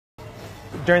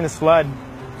During this flood,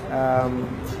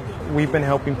 we've been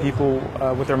helping people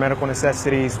with their medical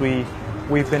necessities.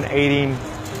 We've been aiding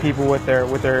people with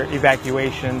their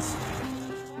evacuations.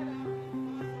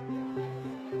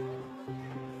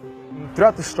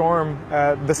 Throughout the storm,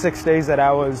 the 6 days that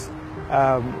I was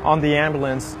on the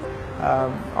ambulance,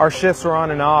 our shifts were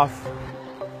on and off.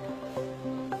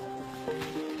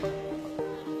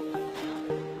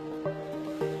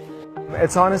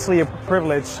 It's honestly a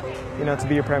privilege, to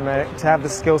be a paramedic, to have the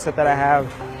skill set that I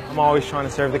have. I'm always trying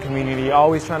to serve the community,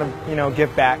 always trying to,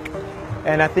 give back.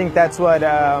 And I think that's what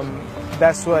a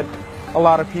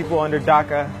lot of people under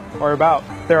DACA are about.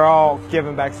 They're all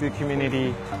giving back to the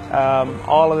community.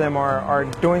 All of them are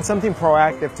doing something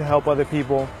proactive to help other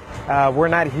people. We're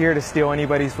not here to steal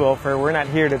anybody's welfare. We're not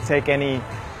here to take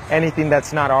anything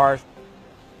that's not ours.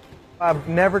 I've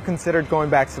never considered going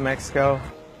back to Mexico.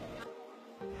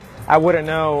 I wouldn't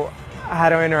know how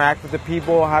to interact with the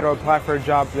people, how to apply for a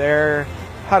job there,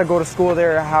 how to go to school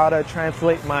there, how to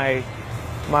translate my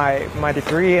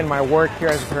degree and my work here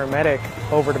as a paramedic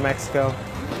over to Mexico.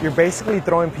 You're basically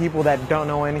throwing people that don't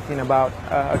know anything about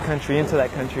a country into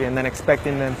that country and then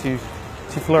expecting them to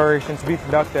flourish and to be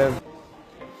productive.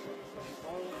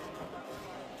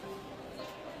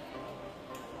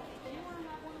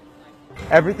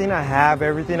 Everything I have,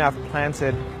 everything I've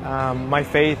planted, my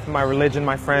faith, my religion,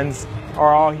 my friends,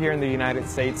 are all here in the United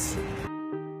States.